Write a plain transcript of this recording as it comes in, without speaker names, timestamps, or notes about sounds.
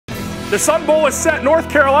The Sun Bowl is set. North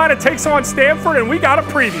Carolina takes on Stanford, and we got a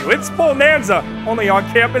preview. It's Bowlnanza, only on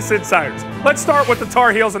Campus Insiders. Let's start with the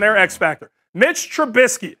Tar Heels and their X Factor. Mitch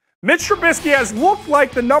Trubisky. Mitch Trubisky has looked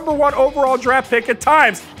like the #1 overall draft pick at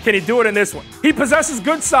times. Can he do it in this one? He possesses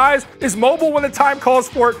good size, is mobile when the time calls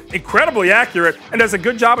for it, incredibly accurate, and does a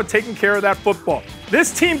good job of taking care of that football.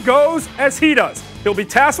 This team goes as he does. He'll be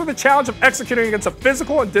tasked with the challenge of executing against a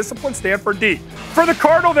physical and disciplined Stanford D. For the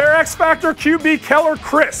Cardinal, their X Factor, QB Keller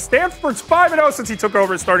Chris. Stanford's 5-0 since he took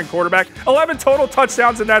over as starting quarterback, 11 total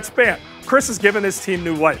touchdowns in that span. Chris has given this team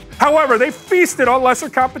new life. However, they feasted on lesser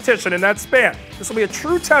competition in that span. This will be a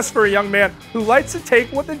true test for a young man who likes to take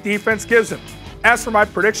what the defense gives him. As for my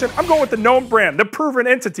prediction, I'm going with the known brand, the proven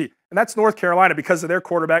entity, and that's North Carolina because of their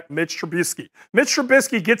quarterback, Mitch Trubisky. Mitch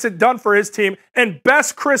Trubisky gets it done for his team, and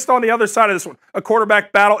best Chris on the other side of this one. A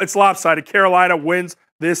quarterback battle, it's lopsided. Carolina wins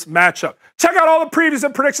this matchup. Check out all the previews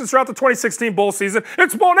and predictions throughout the 2016 bowl season.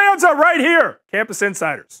 It's Bowlnanza right here, Campus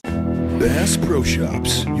Insiders. Bass Pro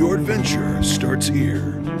Shops, your adventure starts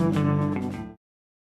here.